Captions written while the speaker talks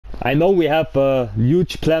I know we have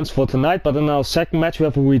huge plans for tonight, but in our second match we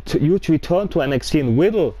have a huge return to NXT in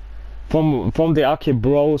Riddle from the Arcade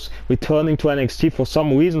Bros returning to NXT for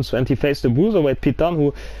some reasons, and he faced the Bruiserweight Pete Dunne,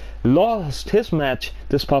 who lost his match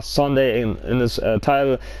this past Sunday in his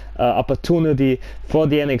title opportunity for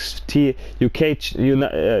the NXT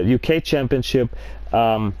UK Championship.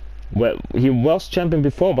 Well, he was champion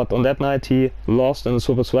before, but on that night he lost in a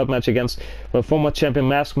Super Sweat match against former champion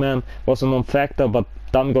Maskman. Was a non-factor, but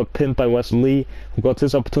Dunne got pinned by Wes Lee, who got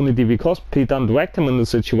his opportunity because Pete Dunne dragged him in the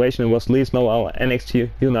situation, and Wes Lee is now our NXT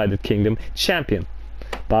United Kingdom champion.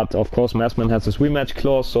 But of course Maskman has his rematch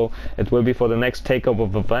clause, so it will be for the next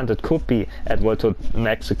takeover event. It could be at World Tour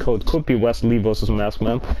Mexico, it could be Wes Lee versus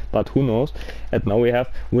Maskman, but who knows. And now we have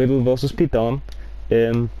Riddle versus Pete Dunne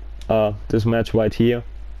in this match right here,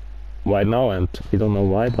 right now, and we don't know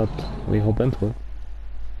why, but we hop into it.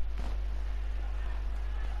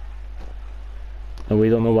 And we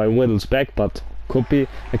don't know why Riddle's back, but could be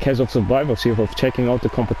a case of Survivor Series, of checking out the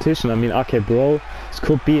competition. I mean, Arcade Bro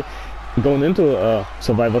could be going into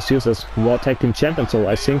Survivor Series as World Tag Team Champion, so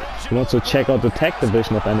I think he wants to check out the tag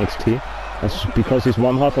division of NXT. That's because he's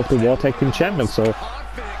one half of the World Tag Team Champion. So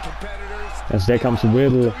as there comes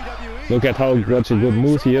Riddle, look at how such a good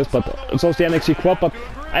move he is, but it's also the NXT crowd. But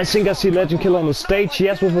I think I see Legend Killer on the stage,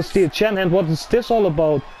 yes, with a steel chair in hand. What is this all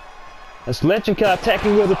about? As Legend Killer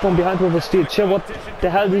attacking Riddle from behind with a steel chair. What the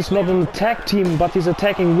hell, he's not in a tag team, but he's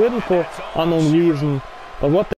attacking Riddle for unknown reason. But what the